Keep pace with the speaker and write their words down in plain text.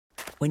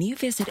When you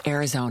visit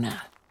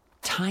Arizona,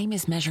 time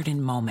is measured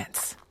in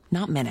moments,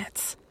 not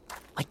minutes.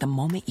 Like the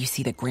moment you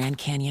see the Grand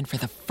Canyon for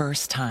the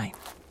first time.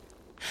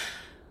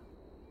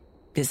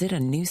 Visit a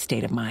new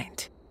state of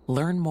mind.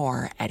 Learn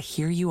more at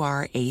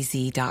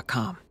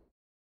hereyouareaz.com.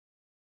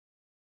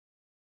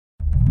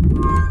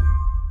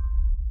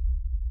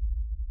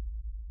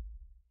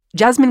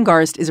 Jasmine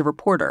Garsd is a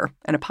reporter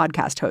and a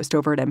podcast host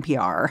over at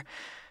NPR.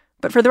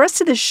 But for the rest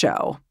of this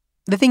show,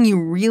 the thing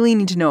you really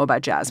need to know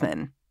about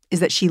Jasmine is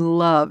that she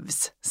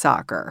loves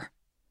soccer.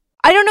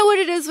 I don't know what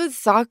it is with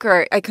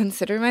soccer. I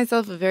consider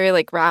myself a very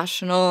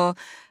rational,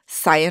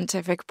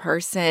 scientific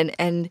person.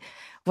 And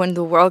when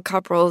the World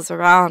Cup rolls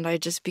around, I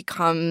just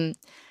become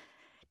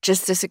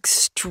just this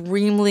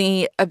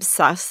extremely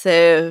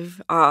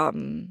obsessive,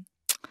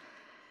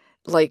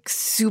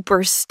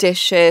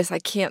 superstitious. I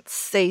can't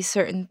say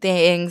certain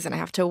things and I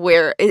have to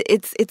wear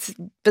it's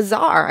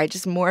bizarre. I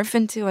just morph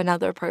into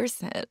another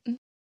person.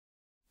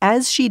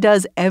 As she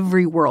does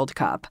every World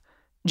Cup,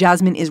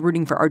 Jasmine is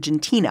rooting for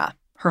Argentina,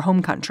 her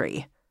home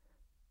country.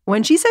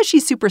 When she says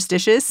she's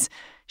superstitious,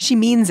 she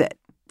means it.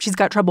 She's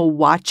got trouble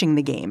watching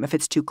the game if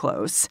it's too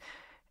close.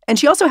 And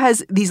she also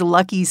has these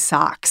lucky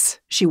socks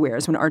she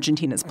wears when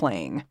Argentina's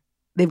playing.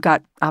 They've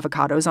got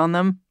avocados on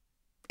them.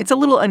 It's a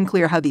little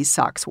unclear how these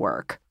socks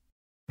work.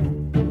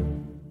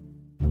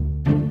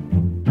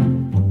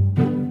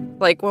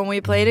 When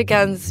we played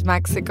against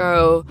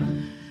Mexico,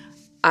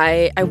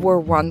 I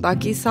wore one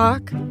lucky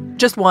sock.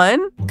 Just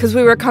one? Because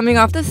we were coming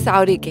off the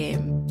Saudi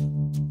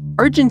game.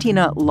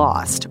 Argentina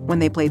lost when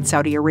they played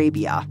Saudi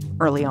Arabia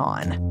early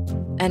on.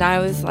 And I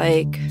was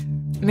like,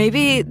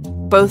 maybe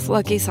both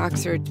lucky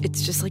socks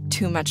it's just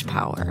too much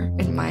power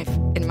in my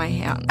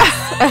hands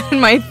and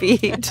my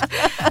feet.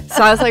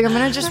 So I was like, I'm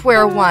going to just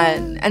wear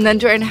one. And then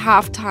during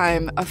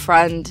halftime, a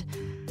friend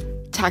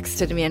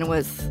texted me and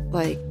was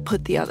like,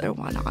 put the other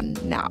one on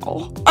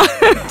now.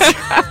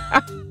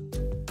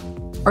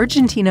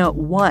 Argentina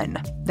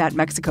won that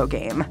Mexico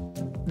game.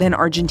 Then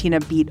Argentina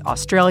beat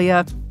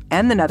Australia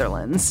and the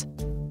Netherlands.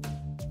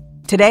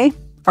 Today,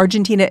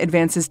 Argentina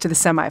advances to the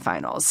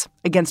semifinals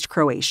against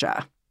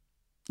Croatia.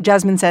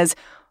 Jasmine says,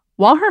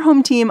 while her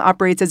home team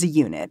operates as a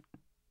unit,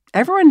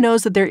 everyone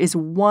knows that there is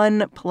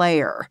one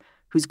player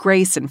whose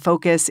grace and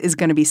focus is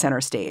going to be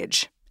center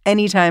stage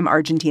anytime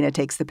Argentina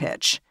takes the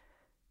pitch.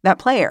 That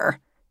player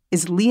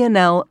is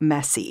Lionel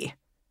Messi.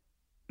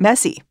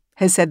 Messi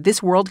has said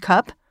this World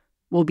Cup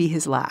will be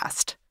his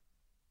last.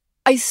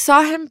 I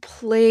saw him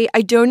play,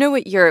 I don't know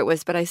what year it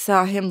was, but I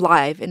saw him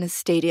live in a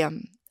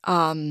stadium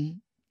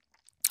in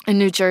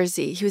New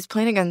Jersey. He was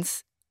playing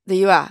against the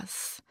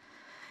U.S.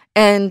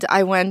 And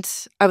I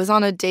was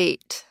on a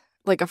date,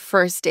 a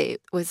first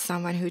date with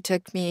someone who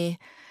took me.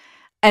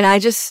 And I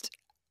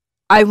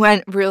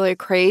went really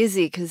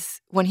crazy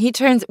because when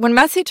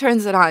Messi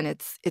turns it on,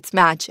 it's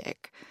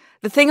magic.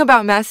 The thing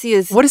about Messi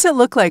is... What does it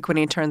look like when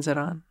he turns it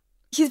on?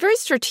 He's very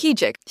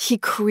strategic. He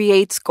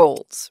creates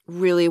goals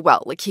really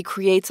well. He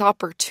creates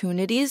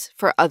opportunities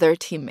for other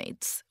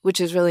teammates, which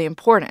is really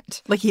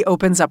important. He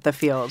opens up the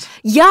field.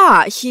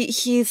 Yeah,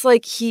 he's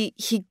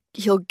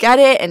he'll get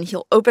it and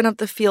he'll open up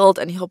the field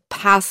and he'll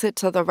pass it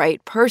to the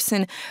right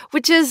person,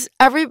 which is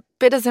every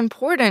bit as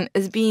important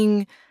as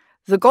being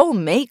the goal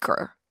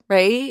maker,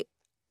 right?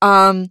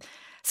 So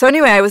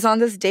anyway, I was on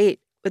this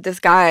date with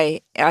this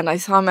guy and I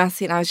saw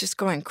Messi and I was just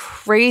going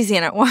crazy.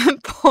 And at one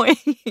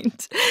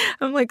point,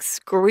 I'm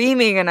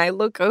screaming and I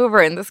look over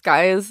and this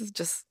guy is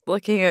just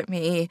looking at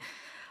me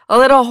a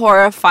little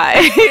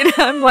horrified.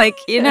 I'm like,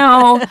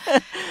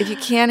 if you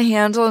can't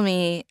handle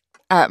me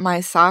at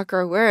my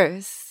soccer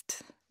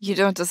worst, you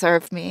don't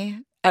deserve me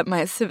at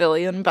my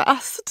civilian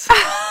best.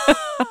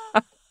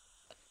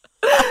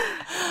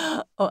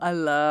 Oh, I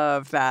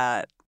love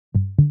that.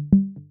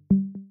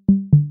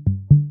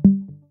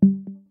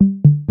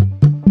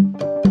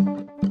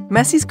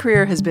 Messi's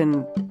career has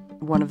been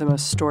one of the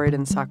most storied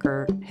in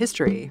soccer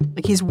history.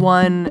 He's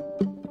won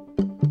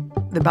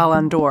the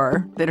Ballon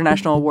d'Or, the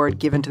international award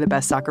given to the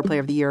best soccer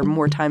player of the year,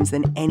 more times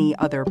than any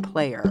other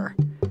player.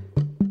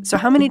 So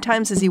how many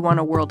times has he won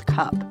a World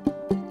Cup?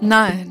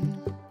 None.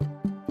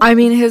 I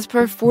mean, his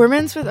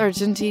performance with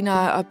Argentina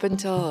up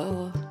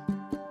until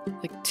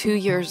 2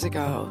 years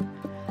ago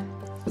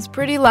was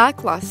pretty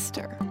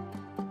lackluster.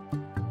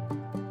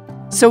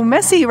 So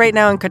Messi right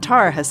now in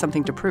Qatar has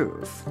something to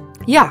prove.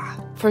 Yeah,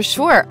 for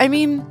sure. I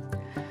mean,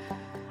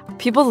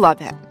 people love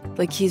him.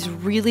 He's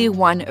really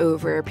won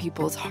over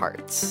people's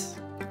hearts.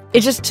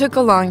 It just took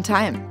a long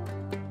time.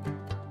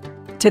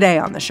 Today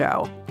on the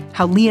show,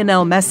 how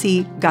Lionel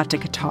Messi got to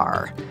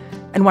Qatar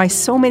and why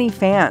so many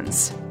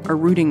fans are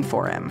rooting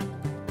for him.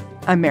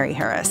 I'm Mary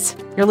Harris.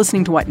 You're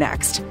listening to What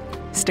Next?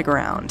 Stick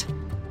around.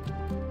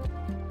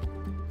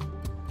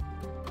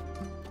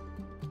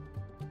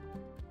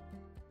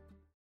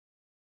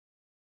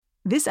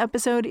 This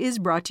episode is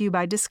brought to you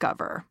by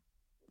Discover.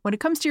 When it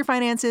comes to your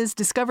finances,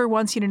 Discover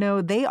wants you to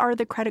know they are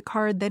the credit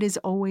card that is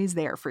always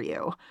there for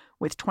you.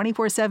 With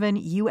 24/7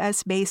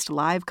 U.S.-based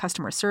live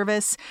customer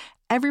service,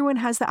 everyone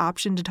has the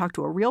option to talk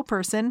to a real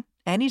person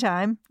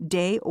anytime,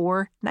 day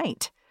or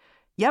night.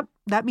 Yep,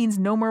 that means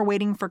no more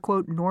waiting for,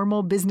 quote,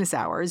 normal business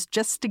hours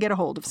just to get a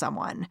hold of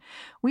someone.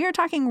 We are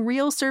talking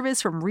real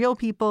service from real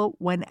people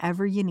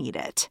whenever you need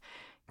it.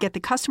 Get the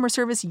customer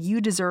service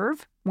you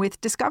deserve with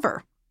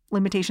Discover.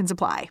 Limitations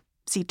apply.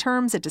 See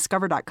terms at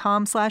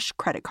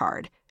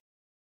discover.com/creditcard.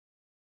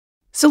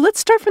 So let's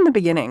start from the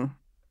beginning.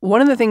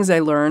 One of the things I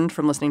learned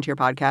from listening to your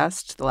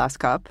podcast, The Last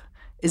Cup,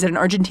 is that in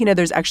Argentina,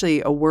 there's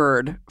actually a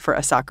word for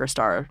a soccer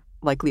star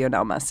like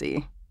Lionel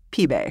Messi,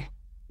 pibe.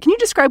 Can you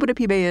describe what a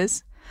pibe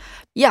is?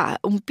 Yeah,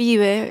 un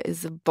pibe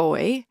is a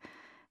boy.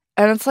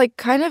 And it's like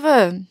kind of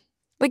a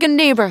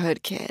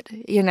neighborhood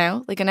kid, you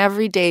know, like an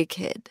everyday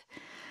kid.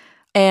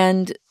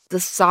 And the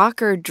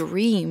soccer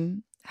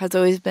dream has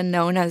always been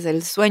known as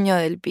el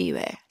sueño del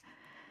pibe,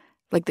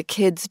 like the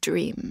kid's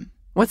dream.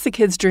 What's the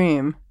kid's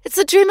dream? It's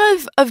a dream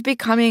of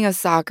becoming a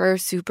soccer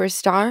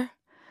superstar,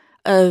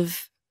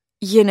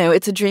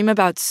 it's a dream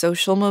about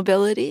social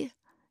mobility.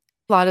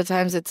 A lot of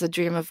times it's a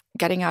dream of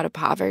getting out of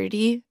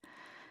poverty.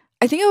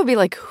 I think it would be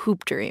like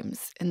hoop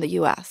dreams in the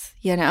U.S.,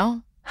 you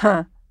know?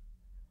 Huh.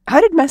 How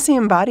did Messi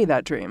embody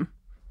that dream?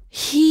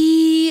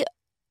 He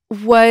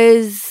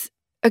was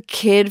a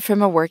kid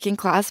from a working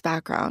class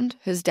background.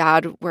 His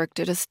dad worked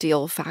at a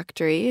steel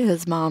factory.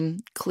 His mom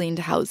cleaned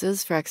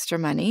houses for extra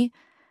money.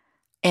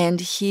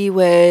 And he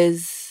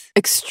was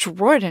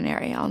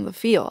extraordinary on the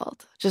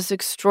field, just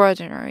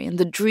extraordinary. And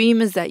the dream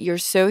is that you're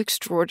so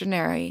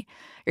extraordinary,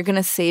 you're going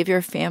to save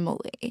your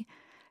family.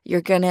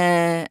 You're going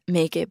to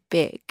make it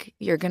big.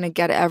 You're going to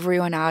get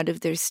everyone out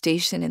of their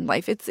station in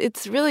life.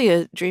 It's really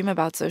a dream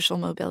about social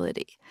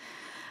mobility.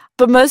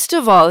 But most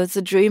of all, it's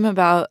a dream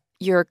about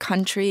your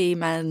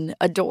countrymen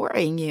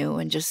adoring you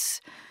and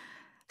just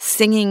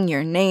singing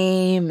your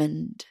name,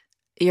 and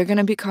you're going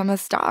to become a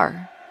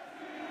star.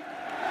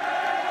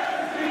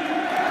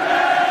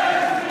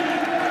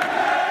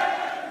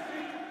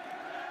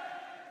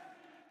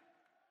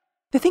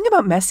 The thing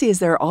about Messi is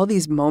there are all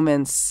these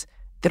moments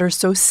that are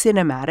so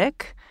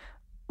cinematic.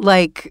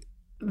 Like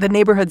the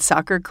neighborhood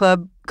soccer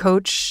club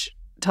coach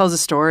tells a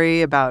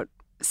story about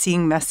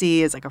seeing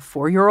Messi as like a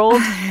 4-year-old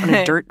on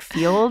a dirt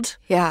field.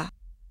 Yeah.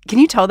 Can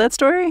you tell that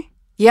story?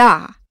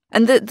 Yeah.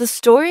 And the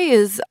story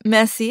is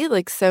Messi,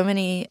 like so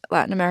many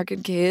Latin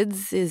American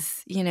kids,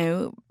 is,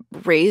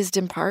 raised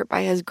in part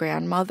by his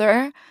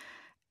grandmother.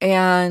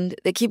 And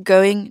they keep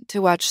going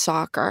to watch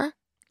soccer.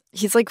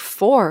 He's like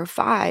 4 or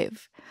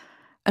 5.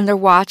 And they're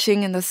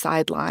watching in the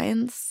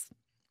sidelines.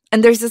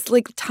 And there's this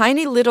like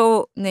tiny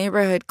little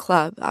neighborhood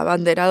club,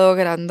 Abanderado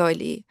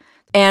Grandoli.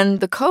 And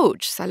the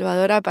coach,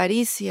 Salvador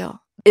Aparicio,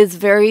 is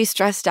very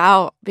stressed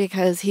out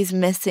because he's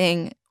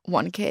missing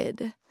one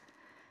kid.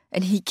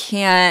 And he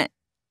can't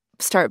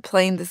start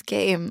playing this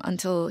game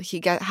until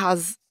he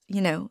has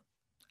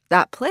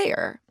that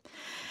player.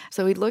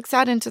 So he looks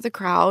out into the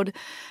crowd and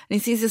he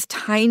sees this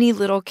tiny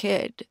little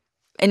kid.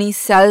 And he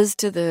says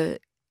to the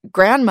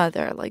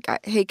grandmother, like,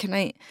 hey, can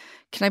I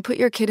put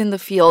your kid in the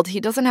field? He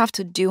doesn't have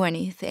to do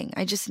anything.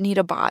 I just need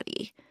a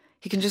body.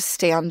 He can just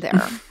stand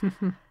there.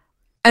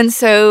 And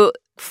so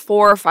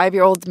 4 or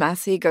 5-year-old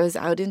Messi goes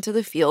out into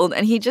the field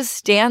and he just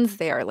stands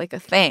there like a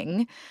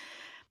thing.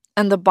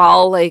 And the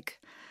ball like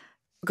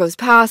goes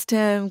past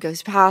him.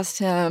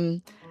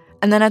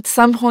 And then at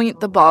some point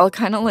the ball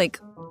kind of like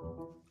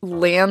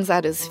lands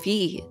at his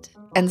feet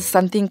and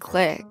something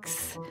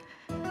clicks.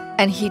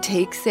 And he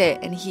takes it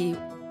and he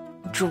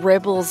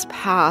dribbles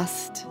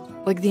past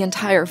like the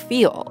entire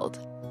field.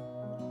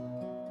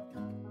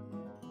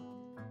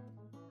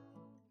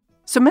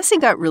 So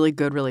Messi got really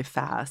good really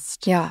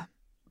fast. Yeah.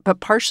 But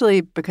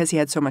partially because he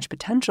had so much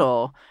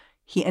potential,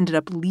 he ended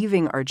up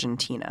leaving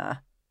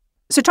Argentina.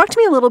 So talk to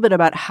me a little bit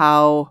about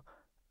how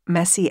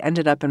Messi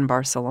ended up in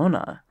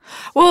Barcelona.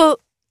 Well,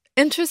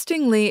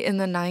 interestingly, in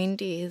the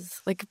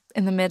 90s, like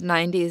in the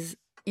mid-90s,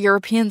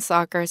 European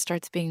soccer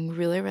starts being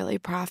really, really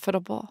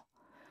profitable.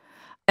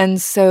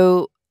 And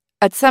so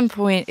at some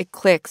point, it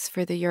clicks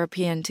for the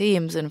European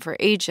teams and for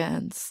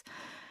agents.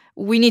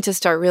 We need to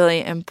start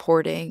really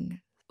importing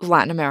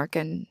Latin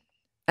American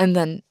and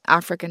then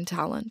African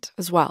talent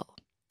as well.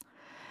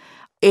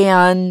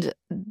 And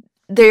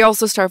they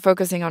also start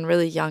focusing on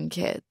really young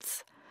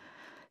kids.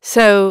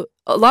 So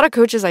a lot of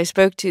coaches I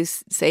spoke to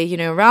say,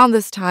 around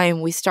this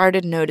time, we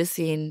started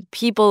noticing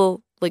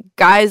people, like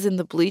guys in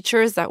the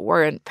bleachers that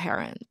weren't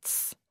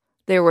parents.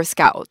 They were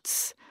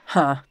scouts.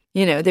 Huh.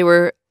 They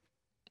were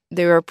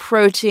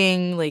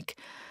approaching like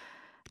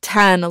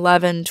 10,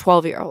 11,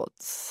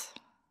 12-year-olds.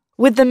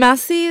 With the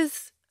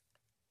Messis,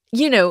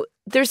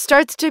 there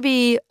starts to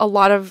be a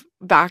lot of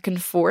back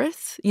and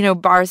forth.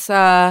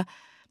 Barca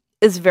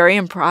is very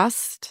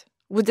impressed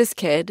with this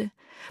kid,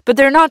 but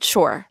they're not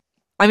sure.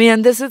 I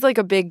mean, this is like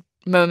a big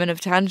moment of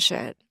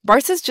tension.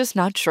 Barca's just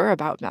not sure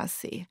about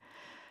Messi.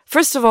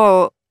 First of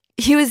all,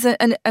 he was a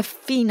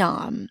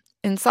phenom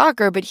in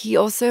soccer, but he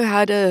also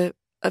had a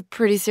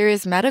pretty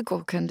serious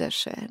medical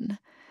condition.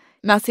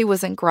 Messi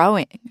wasn't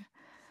growing.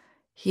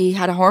 He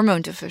had a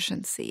hormone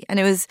deficiency, and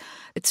it's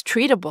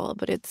treatable,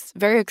 but it's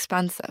very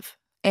expensive.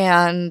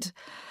 And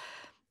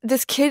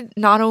this kid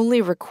not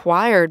only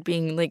required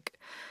being like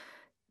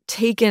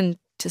taken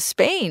to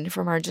Spain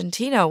from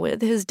Argentina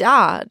with his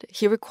dad,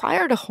 he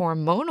required a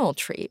hormonal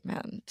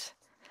treatment.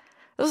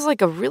 It was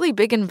like a really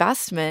big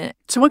investment.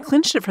 So what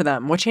clinched it for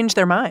them? What changed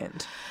their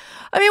mind?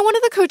 I mean, one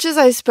of the coaches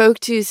I spoke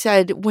to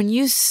said when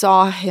you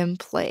saw him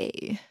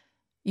play,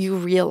 you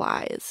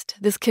realized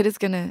this kid is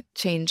going to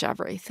change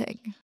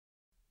everything.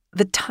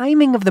 The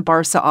timing of the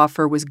Barca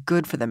offer was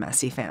good for the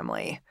Messi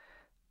family.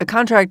 A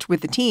contract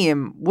with the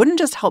team wouldn't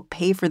just help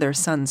pay for their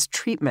son's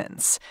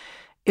treatments.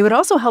 It would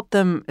also help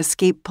them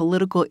escape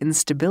political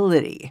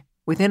instability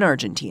within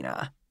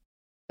Argentina.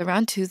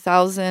 Around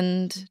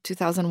 2000,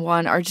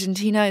 2001,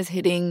 Argentina is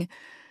hitting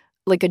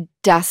like a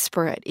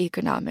desperate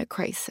economic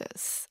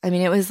crisis. I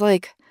mean, it was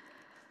like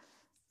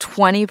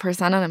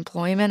 20%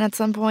 unemployment at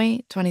some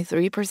point,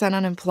 23%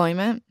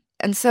 unemployment.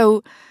 And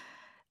so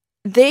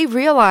they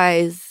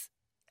realize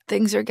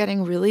things are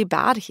getting really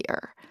bad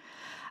here.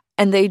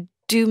 And they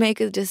do make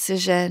a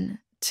decision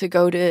to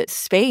go to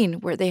Spain,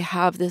 where they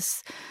have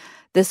this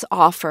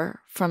offer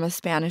from a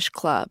Spanish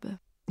club.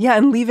 Yeah,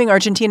 and leaving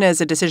Argentina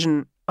is a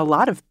decision a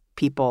lot of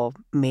people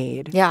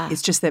made. Yeah.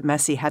 It's just that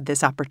Messi had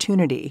this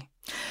opportunity.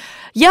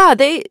 Yeah,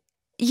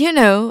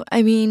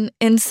 I mean,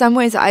 in some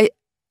ways, I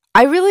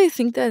really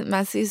think that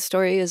Messi's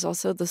story is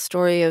also the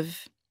story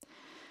of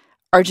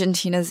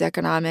Argentina's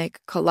economic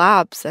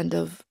collapse and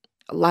of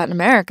Latin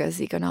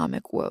America's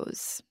economic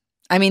woes.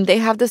 I mean, they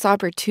have this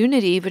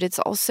opportunity, but it's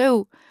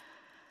also,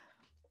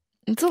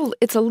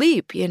 it's a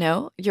leap, you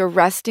know? You're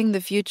resting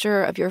the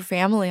future of your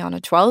family on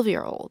a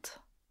 12-year-old.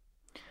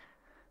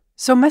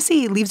 So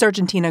Messi leaves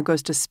Argentina,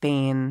 goes to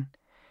Spain.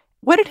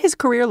 What did his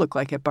career look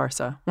like at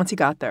Barca once he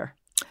got there?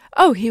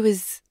 Oh, he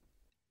was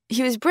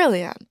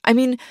brilliant. I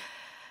mean,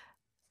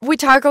 we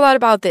talk a lot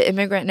about the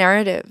immigrant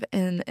narrative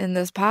in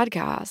this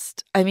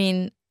podcast. I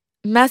mean,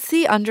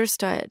 Messi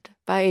understood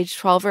by age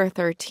 12 or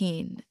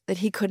 13 that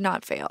he could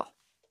not fail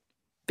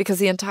because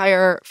the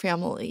entire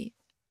family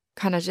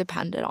kind of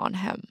depended on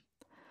him.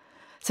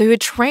 So he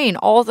would train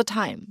all the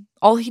time.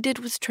 All he did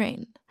was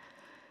train.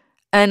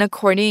 And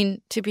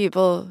according to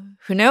people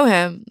who know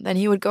him, then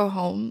he would go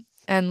home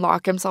and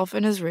lock himself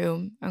in his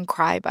room and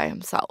cry by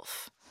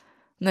himself.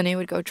 And then he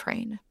would go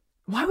train.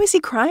 Why was he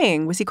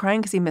crying? Was he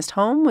crying because he missed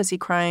home? Was he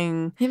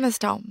crying? He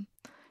missed home.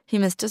 He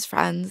missed his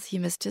friends. He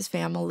missed his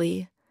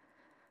family.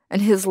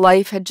 And his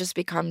life had just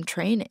become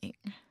training.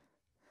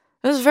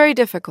 It was very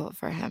difficult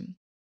for him.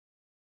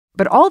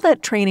 But all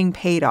that training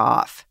paid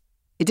off.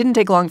 It didn't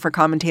take long for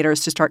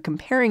commentators to start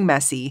comparing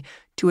Messi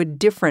to a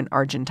different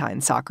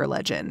Argentine soccer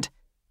legend,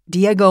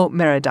 Diego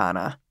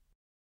Maradona.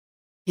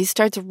 He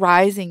starts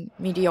rising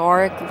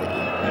meteorically.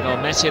 Lionel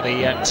Messi,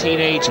 the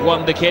teenage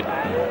wonder kid.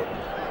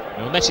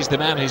 Well, Messi's the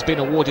man who's been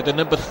awarded the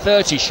number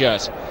 30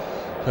 shirt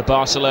for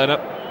Barcelona.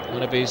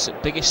 One of his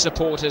biggest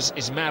supporters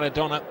is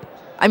Maradona.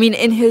 I mean,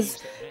 in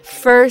his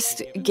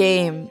first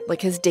game,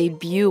 like his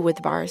debut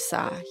with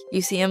Barca,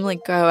 you see him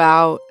like go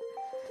out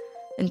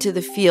into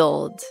the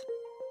field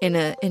in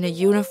a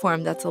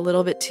uniform that's a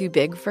little bit too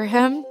big for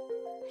him.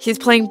 He's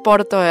playing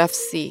Porto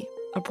FC,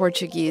 a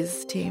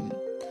Portuguese team.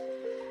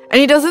 And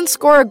he doesn't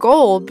score a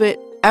goal, but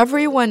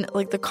everyone,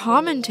 like the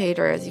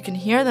commentators, you can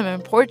hear them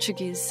in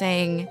Portuguese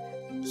saying,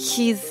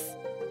 he's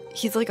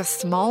like a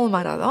small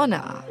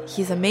Maradona.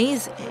 He's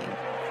amazing.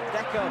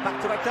 Deco,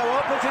 back to Eto'o,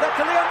 opens it up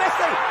to Leo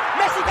Messi.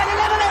 Messi can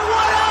 11 it.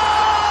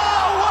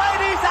 Whoa!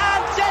 Ladies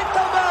and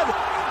gentlemen,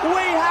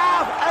 we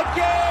have a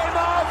game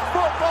of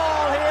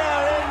football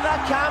here in the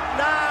Camp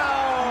Nou.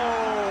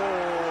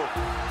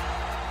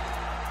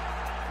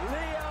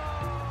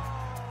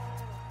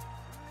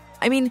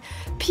 I mean,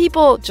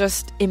 people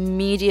just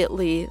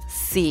immediately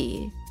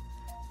see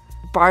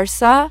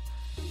Barca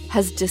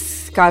has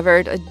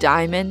discovered a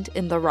diamond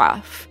in the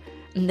rough,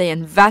 and they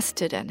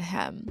invested in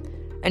him,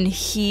 and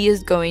he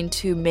is going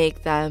to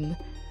make them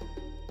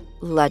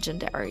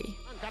legendary.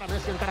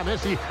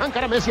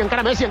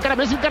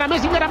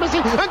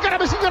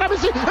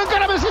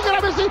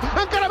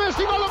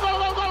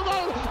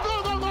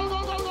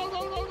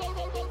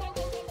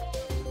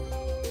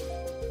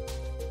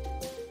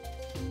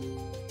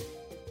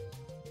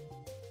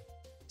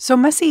 So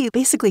Messi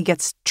basically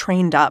gets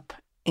trained up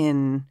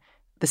in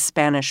the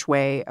Spanish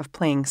way of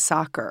playing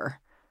soccer,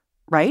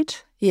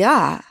 right?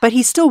 Yeah. But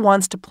he still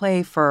wants to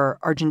play for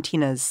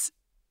Argentina's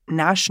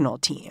national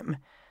team.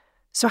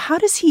 So how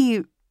does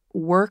he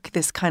work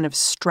this kind of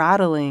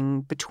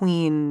straddling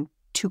between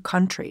two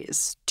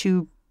countries,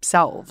 two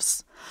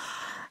selves?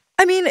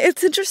 I mean,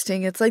 it's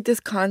interesting. It's like this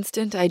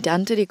constant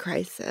identity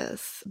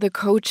crisis. The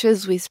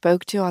coaches we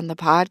spoke to on the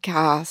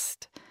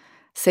podcast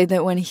say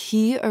that when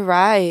he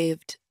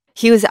arrived,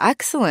 he was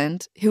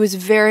excellent. He was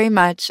very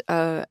much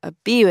a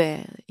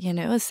pibe, you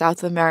know, a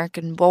South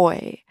American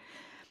boy,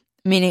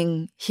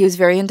 meaning he was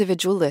very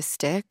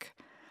individualistic.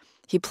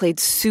 He played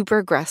super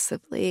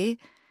aggressively.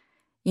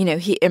 You know,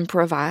 he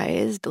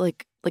improvised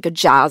like a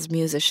jazz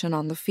musician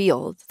on the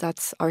field.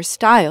 That's our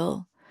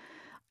style.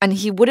 And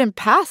he wouldn't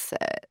pass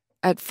it.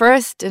 At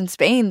first in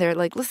Spain, they're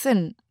like,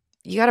 listen,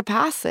 you got to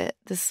pass it.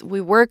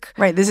 We work.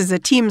 Right. This is a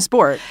team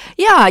sport.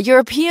 Yeah.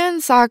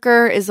 European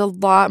soccer is a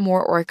lot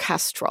more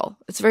orchestral.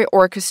 It's very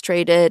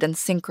orchestrated and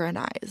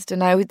synchronized.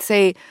 And I would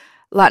say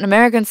Latin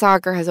American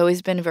soccer has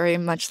always been very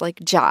much like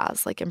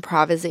jazz, like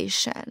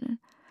improvisation.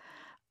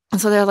 And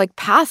so they're like,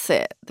 pass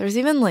it. There's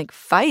even like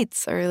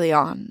fights early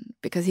on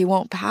because he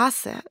won't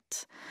pass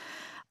it.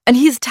 And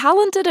he's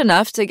talented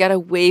enough to get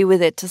away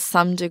with it to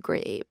some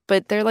degree.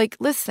 But they're like,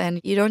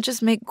 listen, you don't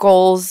just make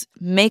goals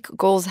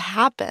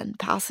happen.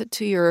 Pass it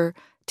to your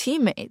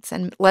teammates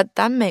and let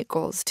them make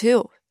goals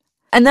too.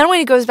 And then when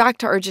he goes back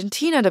to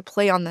Argentina to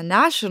play on the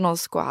national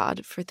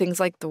squad for things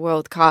like the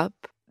World Cup,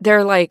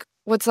 they're like,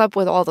 what's up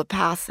with all the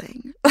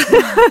passing?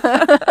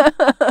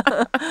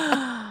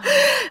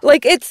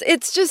 Like,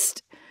 it's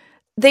just,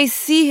 they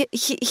see,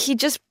 he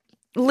just,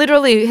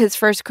 literally his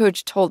first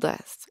coach told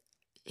us,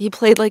 he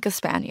played like a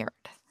Spaniard.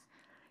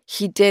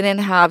 He didn't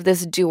have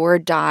this do or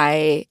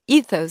die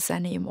ethos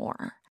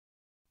anymore.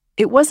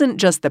 It wasn't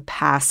just the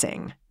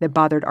passing that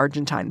bothered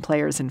Argentine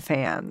players and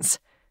fans.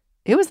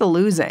 It was the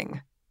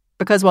losing.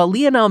 Because while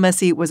Lionel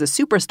Messi was a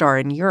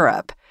superstar in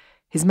Europe,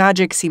 his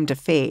magic seemed to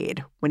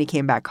fade when he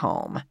came back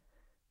home.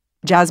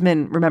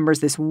 Jasmine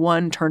remembers this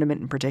one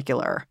tournament in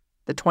particular,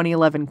 the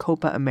 2011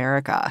 Copa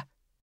America.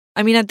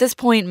 I mean, at this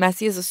point,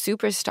 Messi is a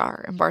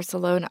superstar in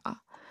Barcelona.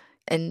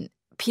 And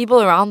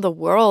people around the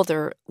world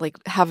are like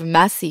have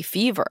Messi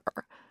fever.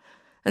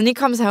 And he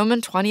comes home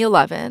in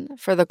 2011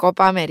 for the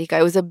Copa America.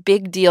 It was a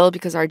big deal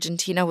because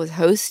Argentina was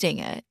hosting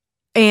it.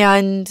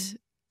 And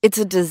it's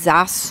a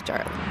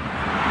disaster.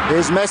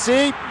 Here's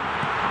Messi.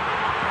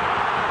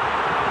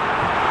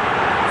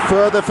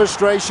 Further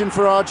frustration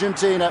for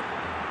Argentina.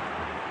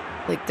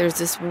 Like, there's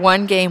this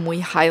one game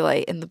we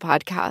highlight in the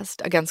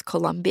podcast against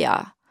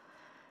Colombia.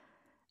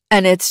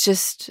 And it's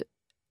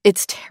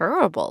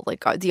terrible.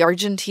 Like, the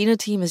Argentina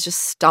team is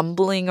just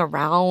stumbling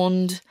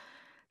around.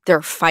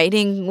 They're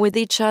fighting with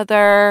each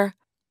other.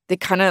 They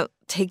kind of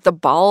take the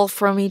ball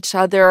from each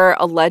other.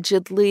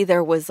 Allegedly,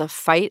 there was a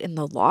fight in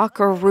the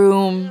locker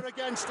room.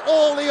 Against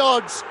all the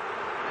odds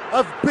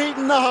of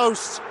beating the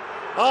hosts,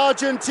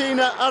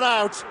 Argentina are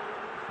out.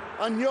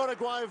 And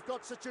Uruguay have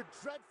got such a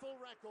dreadful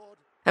record.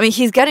 I mean,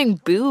 he's getting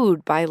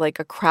booed by like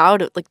a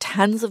crowd. Like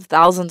tens of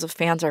thousands of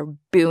fans are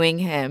booing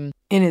him.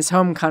 In his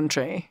home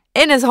country.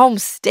 In his home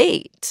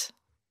state.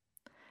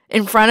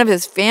 In front of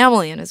his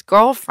family and his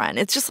girlfriend.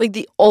 It's just like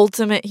the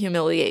ultimate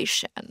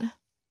humiliation.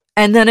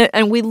 And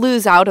then we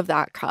lose out of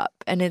that cup.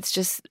 And it's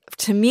just,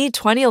 to me,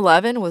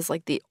 2011 was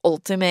like the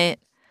ultimate,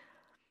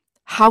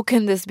 how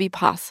can this be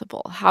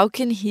possible? How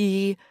can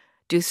he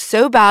do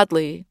so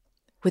badly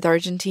with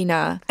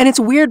Argentina? And it's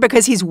weird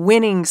because he's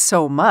winning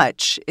so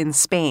much in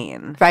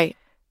Spain. Right.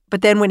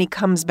 But then when he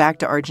comes back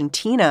to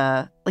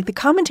Argentina, like the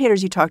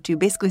commentators you talked to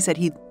basically said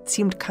he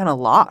seemed kind of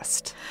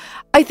lost.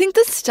 I think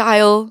the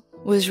style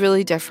was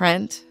really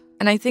different.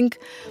 And I think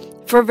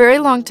for a very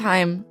long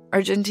time,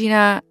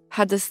 Argentina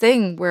had this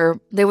thing where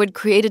they would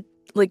create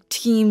like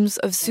teams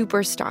of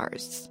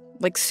superstars,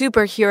 like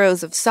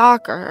superheroes of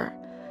soccer.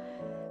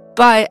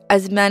 But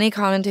as many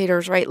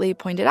commentators rightly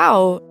pointed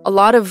out, a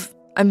lot of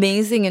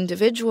amazing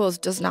individuals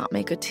does not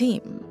make a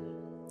team.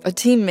 A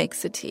team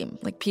makes a team,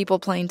 like people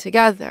playing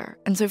together.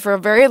 And so for a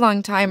very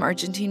long time,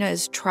 Argentina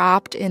is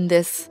trapped in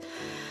this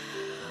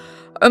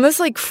almost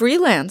like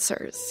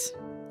freelancers,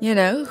 you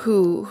know,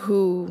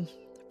 who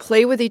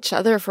play with each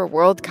other for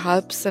World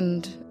Cups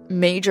and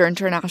major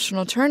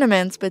international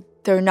tournaments, but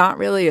they're not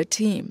really a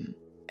team.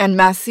 And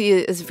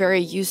Messi is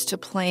very used to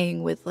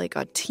playing with like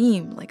a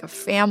team, like a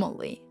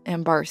family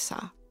in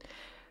Barca.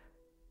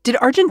 Did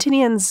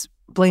Argentinians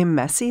blame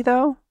Messi,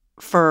 though,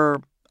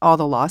 for all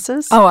the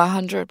losses? Oh,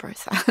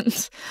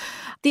 100%.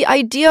 The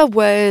idea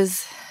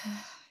was,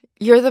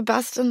 you're the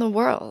best in the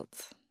world.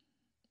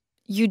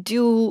 You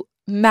do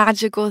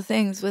magical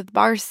things with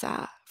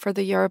Barca for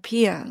the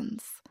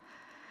Europeans.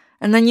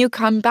 And then you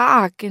come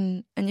back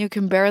and you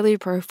can barely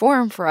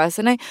perform for us.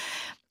 And I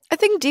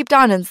think deep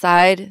down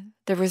inside,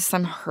 there was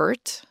some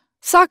hurt.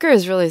 Soccer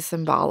is really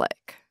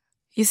symbolic.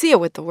 You see it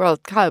with the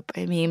World Cup.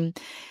 I mean,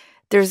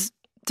 there's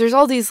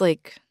all these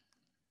like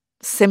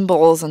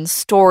symbols and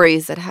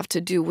stories that have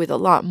to do with a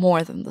lot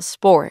more than the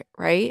sport,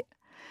 right?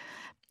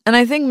 And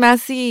I think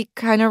Messi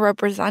kind of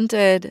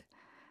represented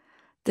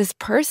this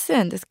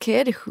person, this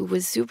kid who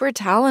was super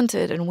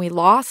talented, and we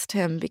lost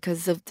him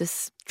because of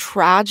this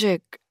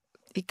tragic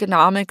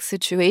economic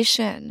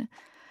situation.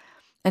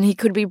 And he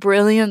could be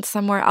brilliant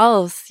somewhere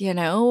else, you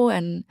know?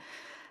 And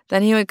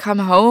then he would come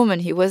home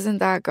and he wasn't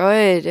that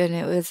good. And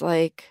it was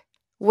like,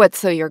 what,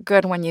 so you're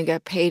good when you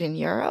get paid in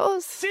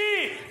euros?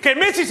 Sí, que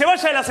Messi se vaya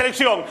de la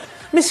selección.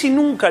 Messi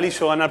nunca le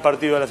hizo ganar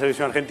partido a la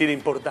selección argentina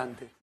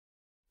importante.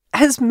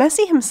 Has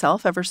Messi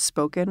himself ever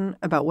spoken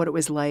about what it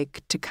was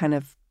like to kind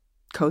of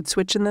code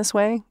switch in this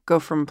way? Go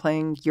from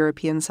playing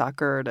European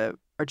soccer to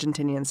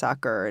Argentinian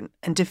soccer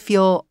and to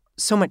feel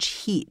so much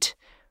heat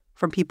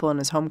from people in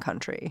his home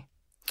country?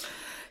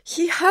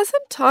 He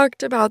hasn't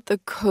talked about the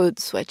code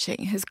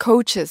switching. His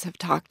coaches have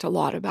talked a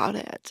lot about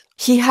it.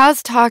 He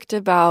has talked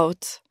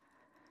about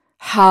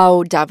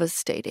how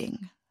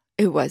devastating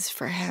it was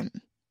for him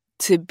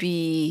to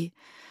be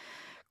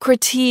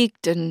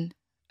critiqued and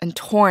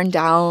torn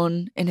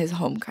down in his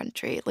home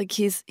country. Like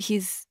he's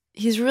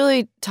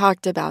really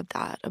talked about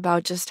that,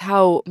 about just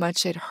how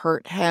much it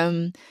hurt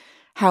him,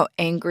 how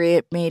angry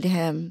it made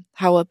him,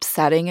 how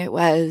upsetting it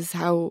was,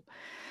 how,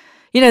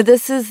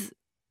 this is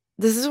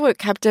what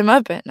kept him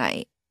up at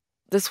night.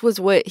 This was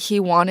what he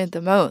wanted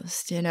the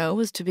most,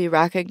 was to be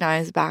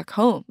recognized back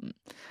home.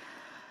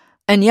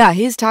 And yeah,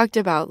 he's talked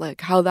about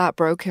like how that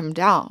broke him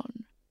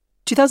down.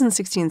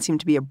 2016 seemed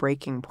to be a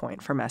breaking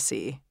point for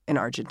Messi in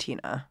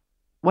Argentina.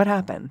 What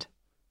happened?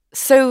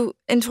 So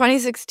in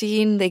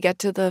 2016, they get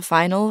to the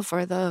final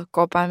for the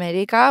Copa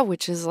America,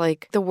 which is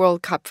like the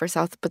World Cup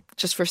but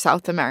just for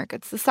South America.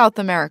 It's the South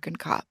American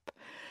Cup.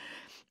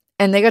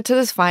 And they get to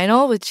this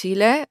final with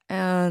Chile,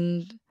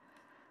 and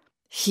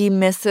he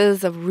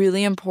misses a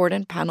really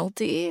important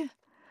penalty.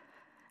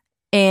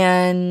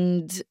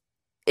 And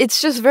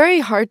it's just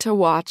very hard to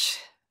watch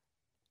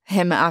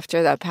him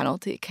after that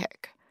penalty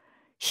kick.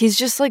 He's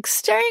just like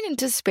staring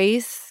into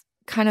space,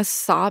 kind of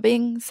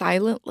sobbing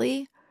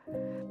silently.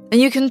 And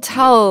you can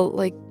tell,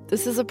 like,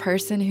 this is a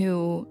person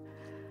who,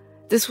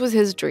 this was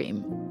his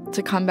dream,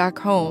 to come back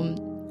home.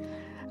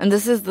 And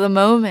this is the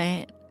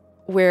moment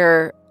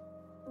where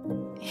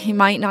he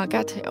might not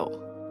get to.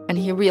 And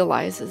he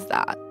realizes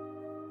that.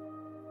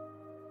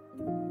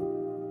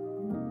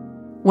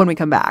 When we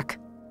come back,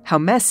 how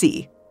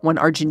Messi won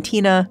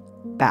Argentina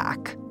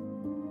back.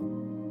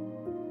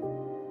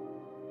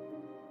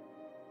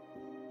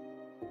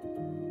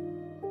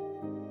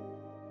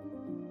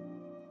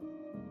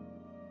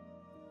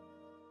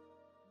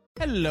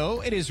 Hello,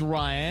 it is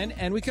Ryan,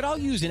 and we could all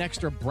use an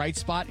extra bright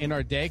spot in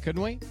our day,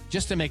 couldn't we?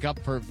 Just to make up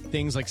for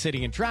things like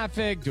sitting in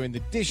traffic, doing the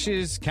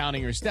dishes,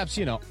 counting your steps,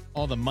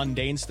 all the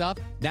mundane stuff.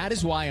 That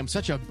is why I'm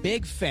such a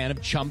big fan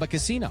of Chumba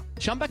Casino.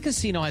 Chumba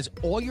Casino has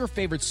all your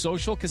favorite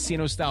social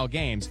casino-style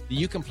games that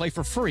you can play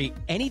for free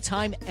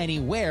anytime,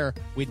 anywhere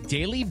with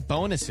daily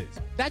bonuses.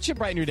 That should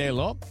brighten your day a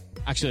little.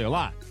 Actually, a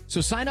lot.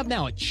 So sign up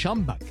now at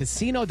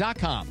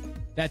ChumbaCasino.com.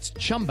 That's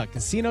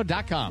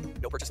ChumbaCasino.com.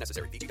 No purchase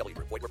necessary. VGW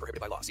Group. Void where prohibited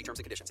by law. See terms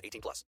and conditions.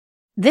 18+.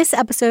 This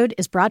episode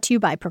is brought to you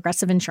by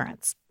Progressive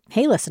Insurance.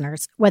 Hey,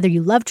 listeners, whether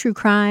you love true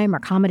crime or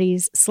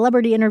comedies,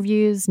 celebrity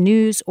interviews,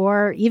 news,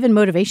 or even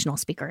motivational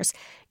speakers,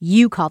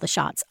 you call the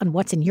shots on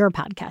what's in your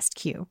podcast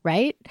queue,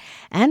 right?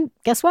 And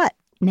guess what?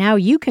 Now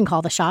you can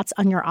call the shots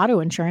on your auto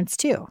insurance,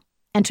 too.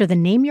 Enter the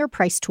Name Your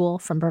Price tool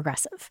from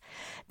Progressive.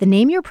 The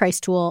Name Your Price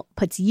tool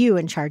puts you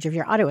in charge of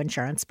your auto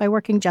insurance by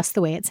working just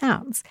the way it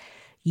sounds.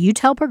 You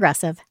tell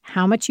Progressive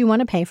how much you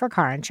want to pay for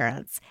car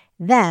insurance.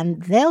 Then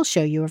they'll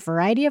show you a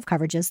variety of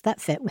coverages that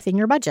fit within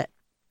your budget,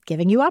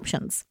 giving you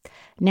options.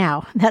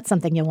 Now, that's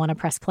something you'll want to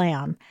press play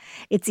on.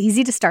 It's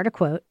easy to start a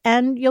quote,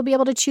 and you'll be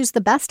able to choose the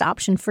best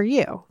option for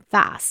you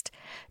fast.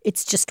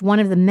 It's just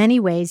one of the many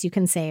ways you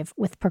can save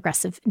with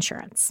Progressive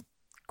Insurance.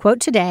 Quote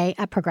today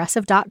at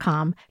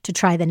Progressive.com to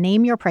try the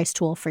Name Your Price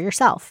tool for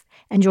yourself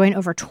and join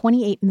over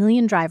 28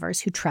 million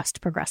drivers who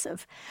trust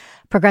Progressive.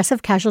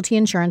 Progressive Casualty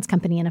Insurance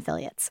Company and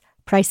Affiliates.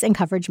 Price and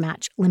coverage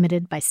match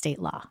limited by state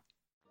law.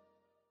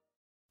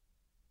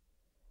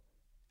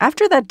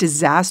 After that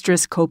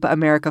disastrous Copa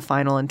America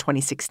final in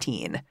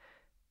 2016,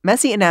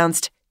 Messi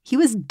announced he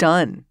was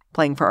done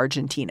playing for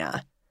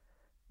Argentina.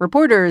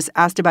 Reporters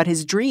asked about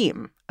his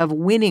dream of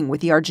winning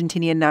with the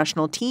Argentinian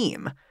national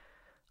team.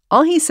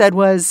 All he said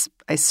was,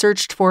 "I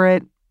searched for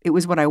it. It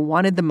was what I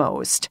wanted the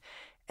most,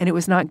 and it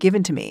was not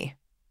given to me.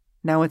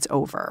 Now it's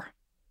over."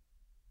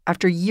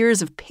 After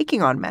years of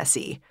picking on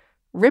Messi,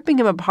 ripping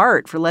him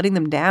apart for letting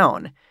them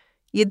down,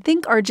 you'd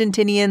think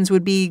Argentinians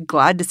would be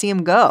glad to see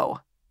him go.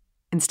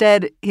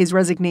 Instead, his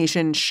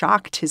resignation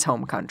shocked his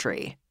home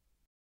country.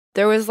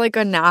 There was like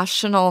a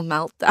national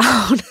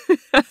meltdown.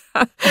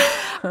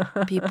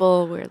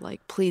 People were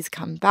like, please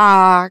come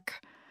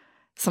back.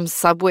 Some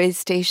subway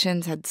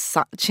stations had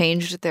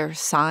changed their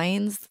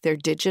signs, their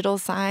digital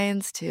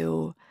signs,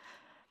 to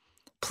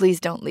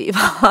please don't leave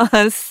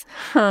us.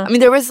 I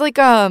mean, there was like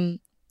it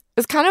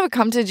was kind of a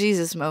come to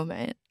Jesus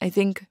moment. I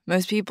think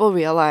most people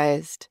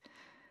realized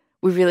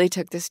we really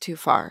took this too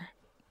far.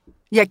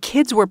 Yeah,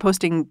 kids were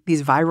posting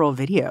these viral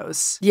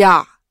videos.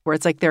 Yeah. Where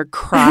it's like they're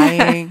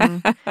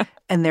crying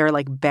and they're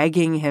like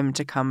begging him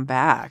to come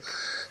back.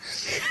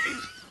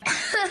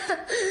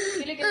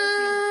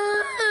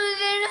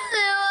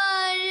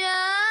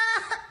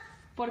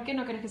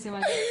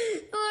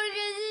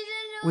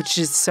 Which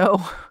is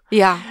so,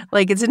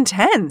 like, it's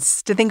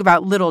intense to think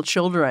about little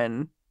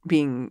children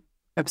being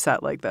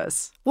upset like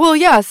this. Well,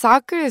 yeah,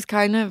 soccer is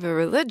kind of a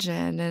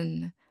religion,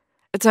 and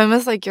it's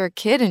almost like you're a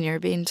kid and you're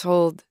being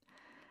told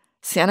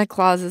Santa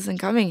Claus isn't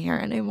coming here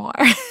anymore.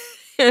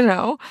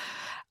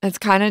 It's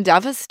kind of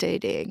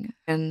devastating.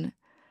 And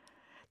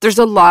there's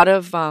a lot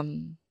of,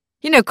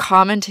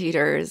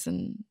 commentators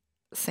and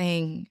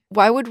saying,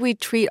 why would we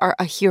treat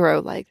a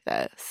hero like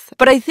this?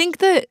 But I think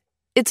that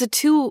it's a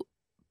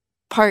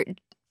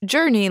two-part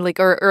journey,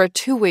 or a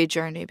two-way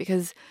journey,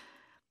 because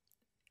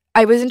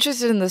I was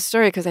interested in this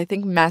story because I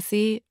think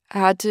Messi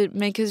had to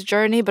make his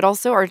journey, but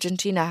also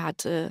Argentina had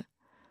to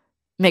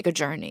make a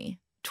journey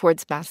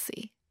towards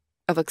Messi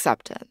of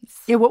acceptance.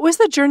 Yeah, what was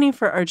the journey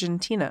for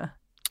Argentina?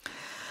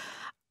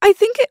 I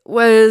think it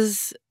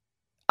was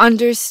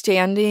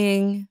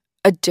understanding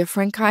a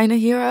different kind of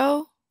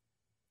hero.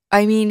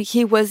 I mean,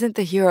 he wasn't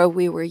the hero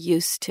we were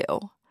used to.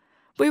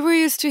 We were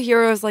used to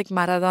heroes like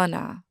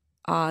Maradona,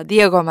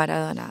 Diego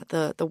Maradona,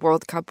 the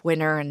World Cup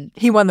winner. And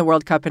he won the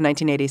World Cup in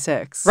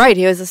 1986. Right.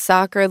 He was a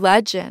soccer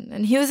legend.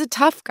 And he was a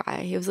tough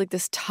guy. He was like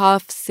this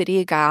tough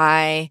city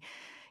guy.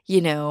 You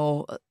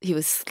know, he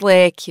was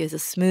slick. He was a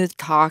smooth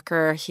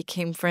talker. He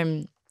came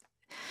from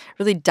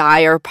really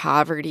dire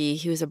poverty.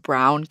 He was a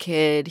brown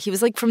kid. He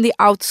was like from the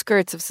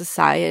outskirts of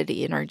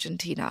society in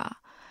Argentina.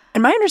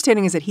 And my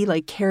understanding is that he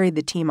like carried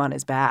the team on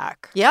his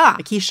back. Yeah.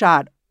 Like he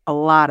shot a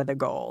lot of the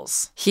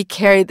goals. He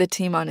carried the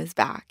team on his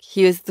back.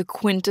 He was the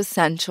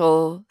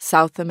quintessential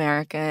South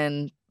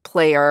American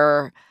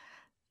player.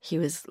 He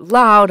was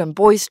loud and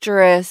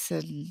boisterous,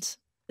 and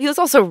he was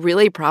also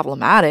really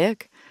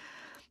problematic.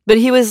 But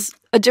he was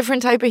a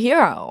different type of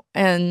hero.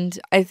 And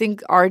I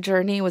think our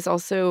journey was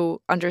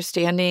also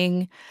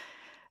understanding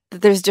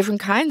that there's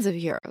different kinds of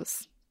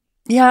heroes.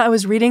 Yeah, I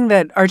was reading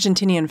that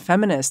Argentinian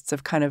feminists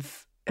have kind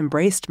of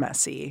embraced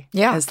Messi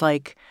as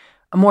like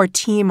a more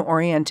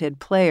team-oriented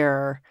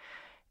player,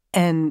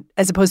 and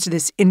as opposed to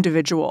this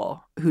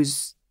individual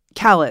who's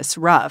callous,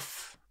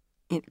 rough,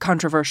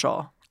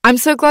 controversial. I'm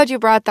so glad you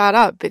brought that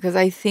up, because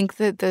I think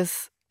that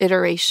this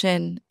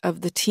iteration of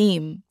the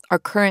team, our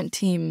current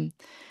team,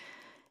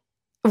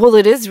 well,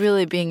 it is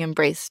really being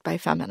embraced by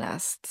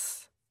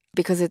feminists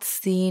because it's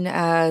seen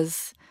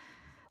as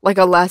like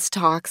a less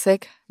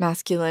toxic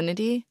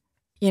masculinity.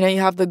 You know, you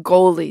have the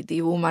goalie,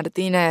 Dibu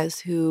Martinez,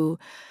 who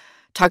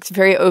talks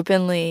very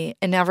openly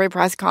in every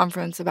press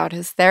conference about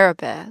his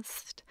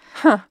therapist.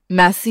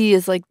 Messi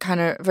is like kind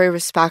of very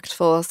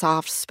respectful,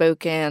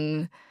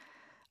 soft-spoken,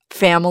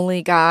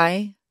 family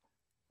guy.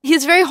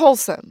 He's very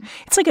wholesome.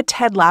 It's like a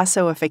Ted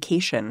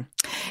Lasso-ification.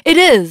 It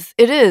is.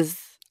 It is.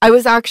 I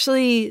was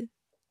actually,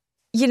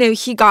 you know,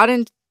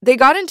 they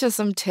got into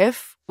some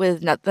tiff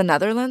with the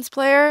Netherlands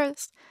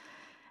players,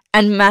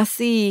 and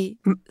Messi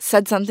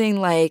said something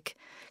like,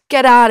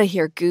 "Get out of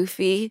here,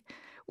 Goofy,"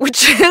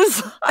 which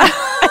is,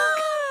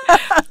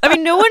 I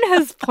mean, no one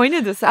has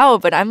pointed this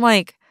out, but I'm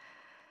like,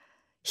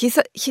 he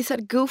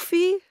said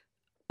Goofy?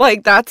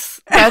 Like, that's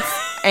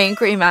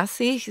angry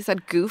Messi. He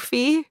said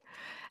Goofy.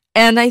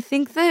 And I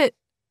think that,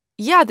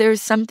 yeah,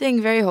 there's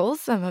something very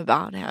wholesome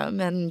about him.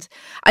 And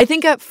I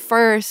think at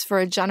first, for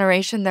a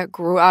generation that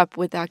grew up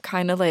with that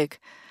kind of like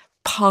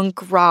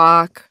punk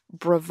rock,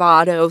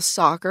 bravado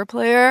soccer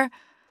player,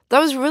 that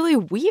was really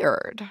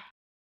weird.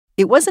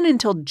 It wasn't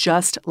until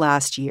just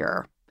last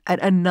year, at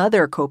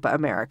another Copa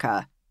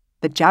America,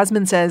 that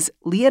Jasmine says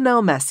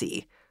Lionel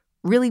Messi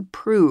really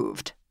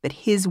proved that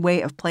his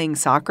way of playing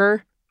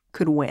soccer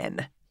could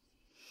win.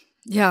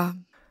 Yeah.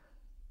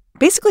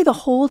 Basically, the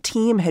whole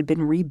team had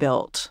been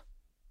rebuilt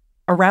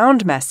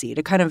around Messi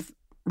to kind of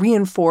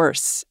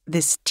reinforce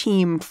this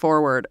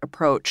team-forward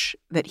approach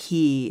that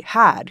he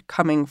had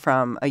coming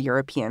from a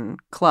European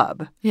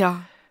club.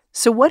 Yeah.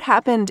 So what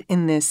happened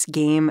in this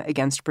game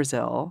against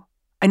Brazil?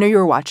 I know you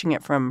were watching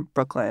it from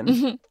Brooklyn.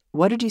 Mm-hmm.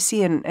 What did you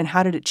see, and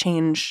how did it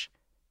change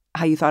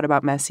how you thought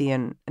about Messi,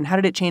 and how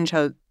did it change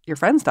how your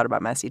friends thought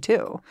about Messi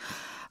too?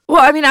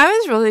 Well, I mean, I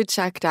was really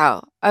checked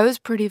out. I was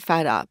pretty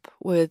fed up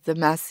with the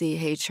Messi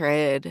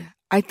hatred.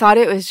 I thought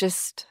it was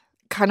just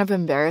kind of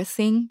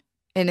embarrassing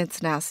in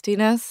its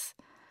nastiness.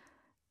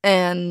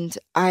 And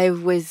I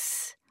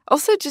was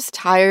also just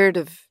tired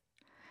of,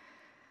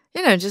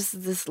 you know,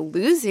 just this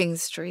losing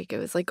streak. It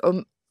was like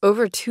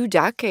over 2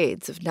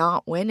 decades of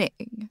not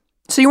winning.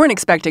 So you weren't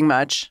expecting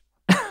much?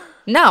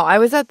 No, I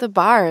was at the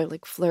bar,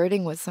 like,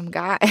 flirting with some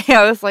guy.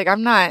 I was like,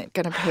 I'm not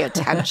going to pay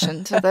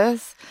attention to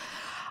this.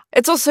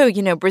 It's also,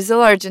 you know,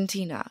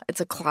 Brazil-Argentina. It's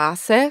a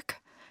classic.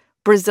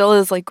 Brazil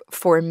is, like,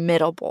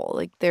 formidable.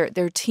 Like,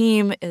 their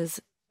team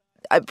is...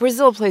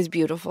 Brazil plays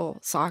beautiful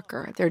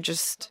soccer.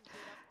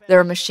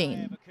 They're a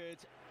machine.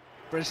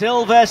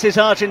 Brazil versus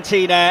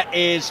Argentina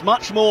is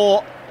much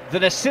more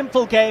than a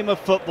simple game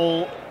of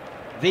football.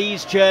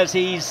 These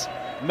jerseys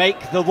make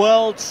the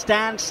world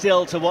stand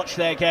still to watch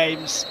their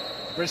games.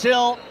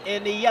 Brazil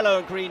in the yellow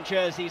and green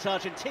jerseys,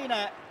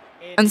 Argentina...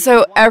 And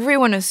so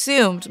everyone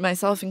assumed,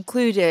 myself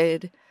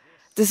included,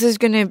 this is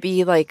going to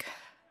be like,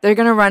 they're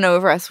going to run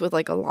over us with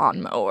like a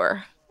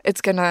lawnmower.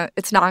 It's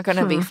not going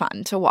to be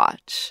fun to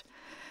watch.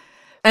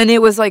 And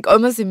it was like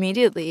almost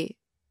immediately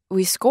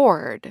we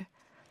scored.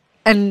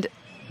 And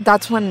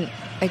that's when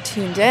I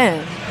tuned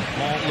in.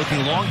 Ball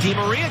looking long. Di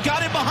Maria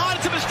got in behind.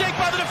 It's a mistake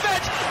by the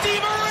defense. Di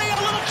Maria,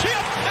 a little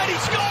chip, and he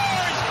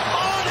scores!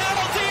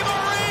 Angel Di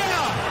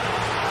Maria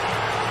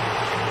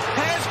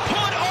has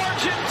put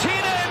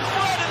Argentina in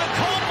front of the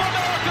Copa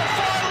America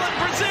final, and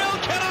Brazil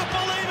cannot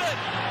believe it.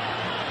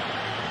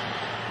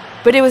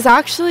 But it was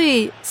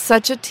actually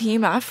such a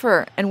team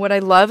effort. And what I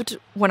loved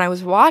when I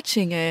was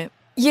watching it,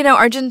 you know,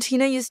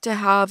 Argentina used to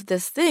have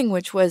this thing,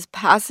 which was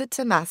pass it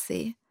to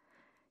Messi.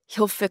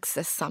 He'll fix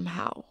this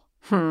somehow.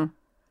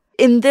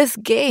 In this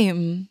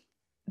game,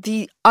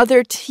 the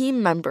other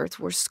team members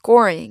were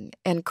scoring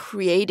and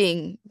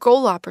creating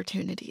goal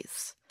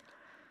opportunities.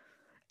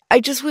 I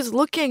just was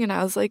looking and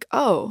I was like,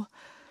 oh,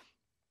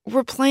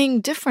 we're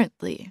playing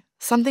differently.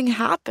 Something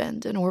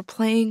happened and we're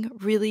playing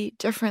really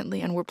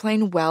differently and we're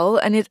playing well.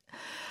 And it,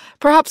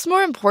 perhaps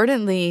more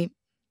importantly,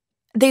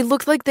 they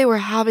looked like they were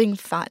having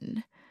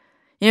fun.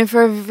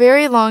 For a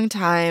very long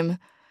time,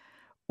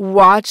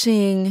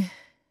 watching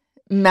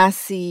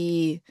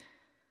Messi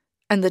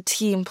and the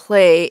team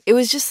play, it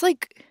was just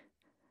like,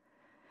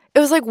 it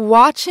was like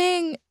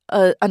watching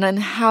an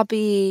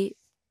unhappy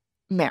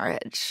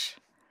marriage.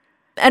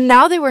 And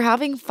now they were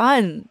having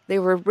fun. They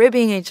were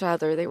ribbing each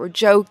other. They were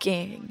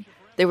joking.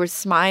 They were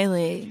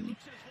smiling.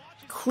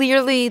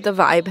 Clearly, the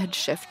vibe had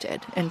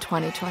shifted in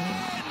 2021.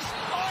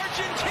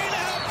 Argentina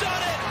have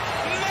done it!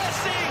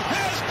 Messi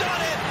has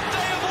done it!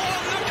 They have won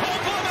the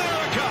Copa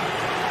America!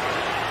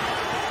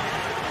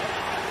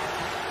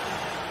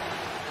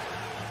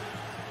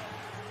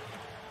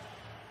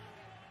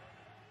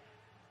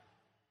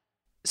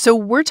 So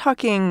we're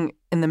talking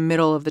in the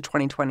middle of the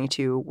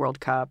 2022 World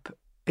Cup,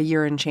 a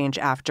year and change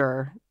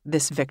after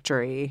this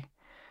victory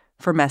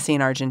for Messi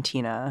and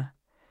Argentina.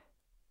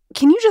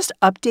 Can you just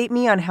update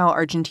me on how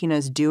Argentina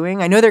is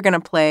doing? I know they're going to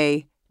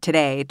play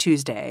today,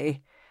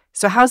 Tuesday.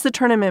 So how's the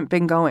tournament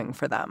been going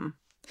for them?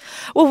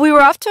 Well, we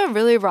were off to a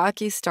really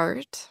rocky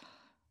start.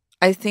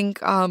 I think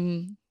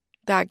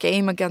that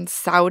game against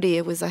Saudi,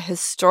 it was a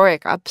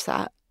historic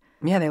upset.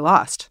 Yeah, they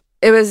lost.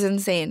 It was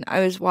insane. I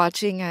was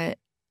watching at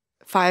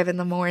 5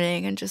 a.m.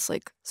 and just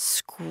like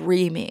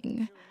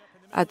screaming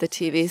at the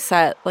TV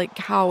set, like,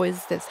 how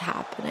is this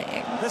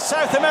happening? The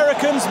South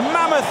Americans'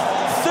 mammoth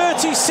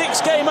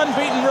 36-game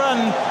unbeaten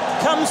run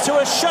comes to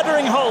a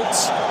shuddering halt.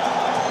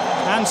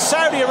 And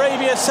Saudi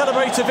Arabia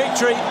celebrates a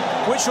victory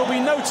which will be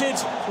noted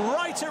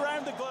right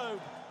around the globe.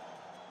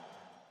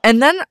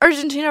 And then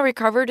Argentina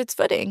recovered its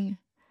footing.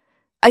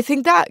 I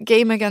think that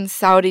game against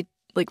Saudi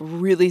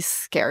really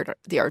scared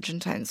the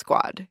Argentine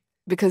squad,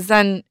 because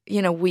then,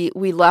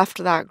 we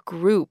left that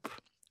group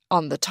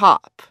on the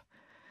top.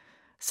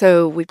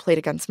 So we played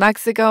against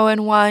Mexico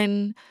and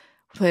won.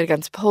 We played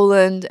against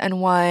Poland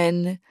and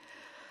won.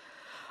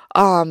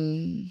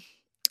 And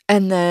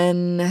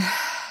then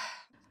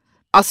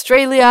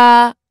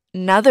Australia,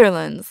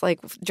 Netherlands.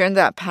 During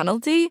that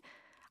penalty,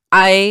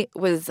 I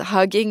was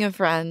hugging a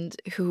friend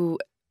who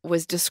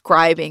was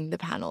describing the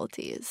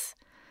penalties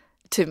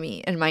to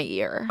me in my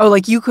ear. Oh,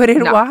 you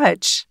couldn't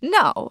watch?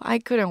 No, I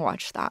couldn't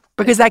watch that.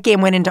 Because that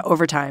game went into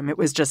overtime. It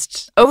was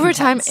just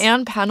overtime intense.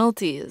 And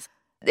penalties.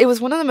 It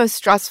was one of the most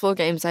stressful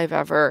games I've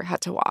ever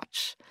had to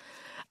watch.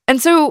 And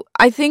so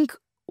I think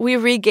we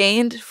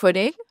regained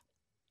footing.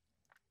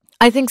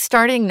 I think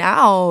starting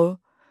now,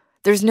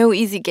 there's no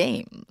easy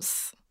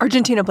games.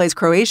 Argentina plays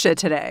Croatia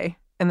today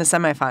in the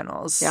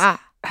semifinals. Yeah.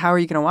 How are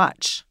you going to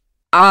watch?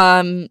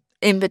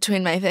 In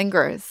between my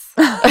fingers.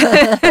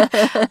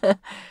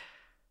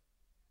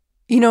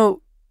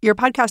 Your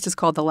podcast is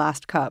called The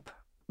Last Cup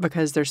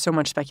because there's so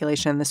much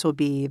speculation this will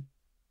be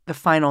the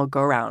final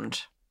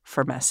go-round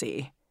for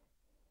Messi.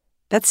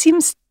 That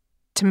seems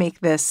to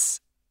make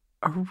this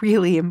a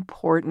really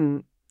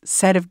important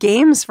set of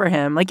games for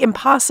him,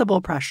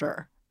 impossible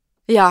pressure.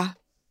 Yeah.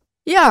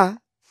 Yeah.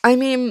 I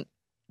mean,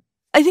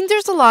 I think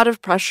there's a lot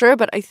of pressure,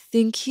 but I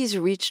think he's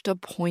reached a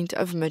point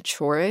of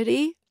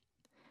maturity,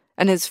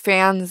 and his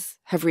fans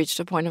have reached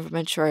a point of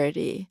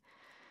maturity,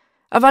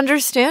 of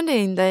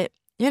understanding that,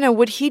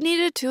 what he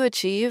needed to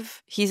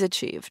achieve, he's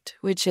achieved,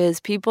 which is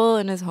people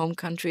in his home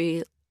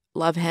country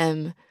love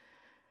him,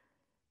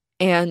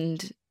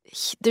 and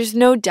there's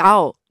no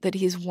doubt that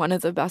he's one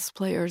of the best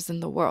players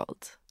in the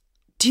world.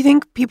 Do you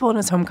think people in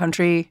his home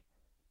country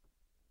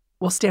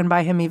will stand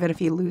by him even if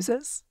he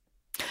loses?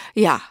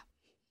 Yeah,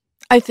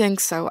 I think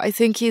so. I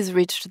think he's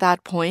reached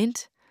that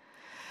point.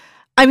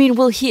 I mean,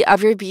 will he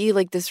ever be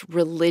this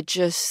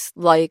religious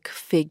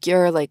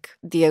figure like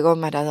Diego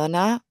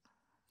Maradona?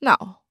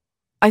 No.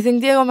 I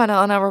think Diego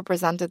Maradona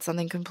represented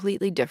something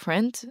completely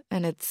different,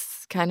 and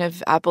it's kind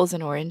of apples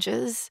and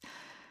oranges.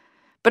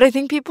 But I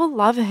think people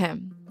love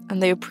him.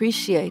 And they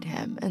appreciate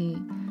him.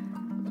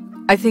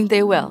 And I think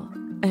they will.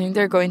 I think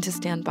they're going to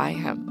stand by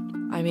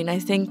him. I mean, I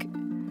think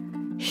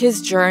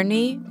his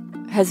journey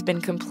has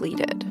been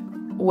completed,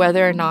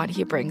 whether or not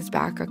he brings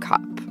back a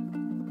cup.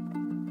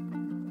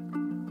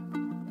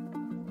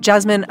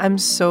 Jasmine, I'm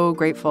so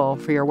grateful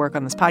for your work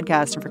on this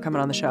podcast and for coming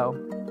on the show.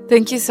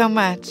 Thank you so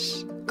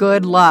much.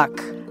 Good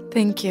luck.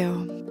 Thank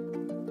you.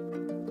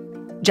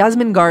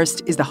 Jasmine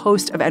Garsd is the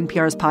host of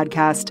NPR's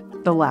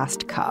podcast, The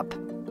Last Cup.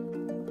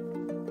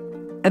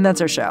 And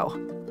that's our show.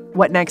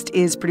 What Next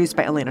is produced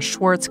by Elena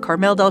Schwartz,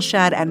 Carmel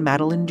Delshad, and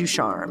Madeline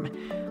Ducharme.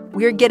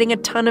 We're getting a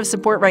ton of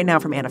support right now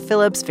from Anna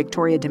Phillips,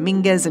 Victoria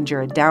Dominguez, and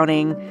Jared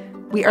Downing.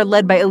 We are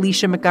led by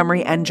Alicia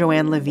Montgomery and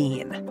Joanne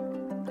Levine.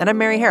 And I'm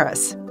Mary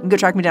Harris. You can go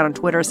track me down on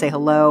Twitter, say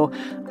hello.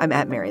 I'm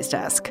at Mary's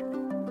Desk.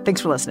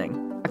 Thanks for listening.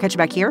 I'll catch you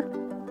back here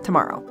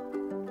tomorrow.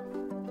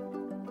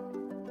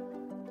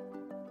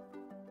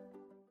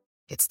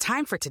 It's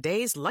time for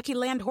today's Lucky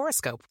Land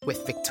horoscope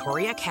with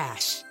Victoria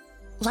Cash.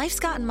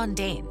 Life's gotten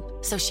mundane,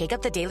 so shake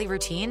up the daily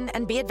routine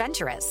and be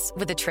adventurous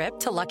with a trip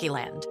to Lucky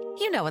Land.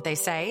 You know what they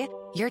say.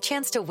 Your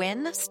chance to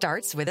win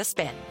starts with a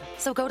spin.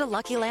 So go to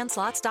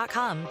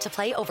LuckyLandSlots.com to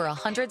play over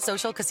 100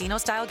 social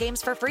casino-style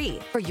games for free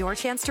for your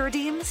chance to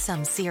redeem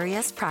some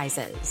serious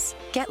prizes.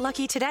 Get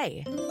lucky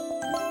today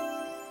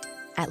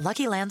at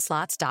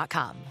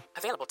LuckyLandSlots.com.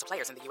 Available to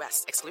players in the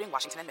U.S., excluding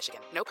Washington and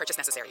Michigan. No purchase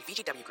necessary.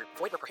 VGW Group.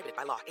 Void where prohibited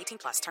by law.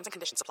 18+. Terms and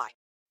conditions apply.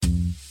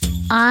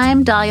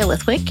 I'm Dahlia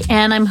Lithwick,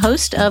 and I'm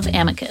host of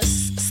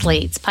Amicus,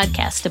 Slate's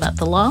podcast about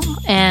the law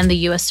and the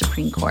U.S.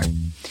 Supreme Court.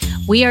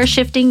 We are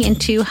shifting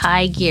into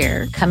high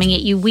gear, coming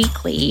at you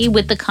weekly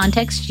with the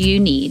context you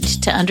need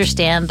to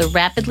understand the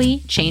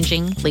rapidly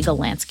changing legal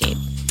landscape.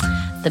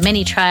 The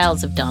many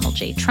trials of Donald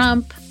J.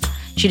 Trump,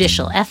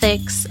 judicial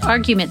ethics,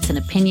 arguments and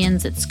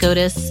opinions at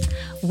SCOTUS.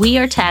 We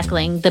are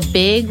tackling the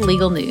big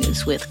legal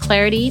news with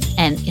clarity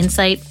and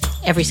insight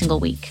every single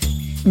week.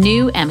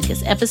 New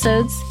Amicus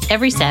episodes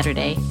every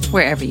Saturday,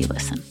 wherever you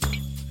listen.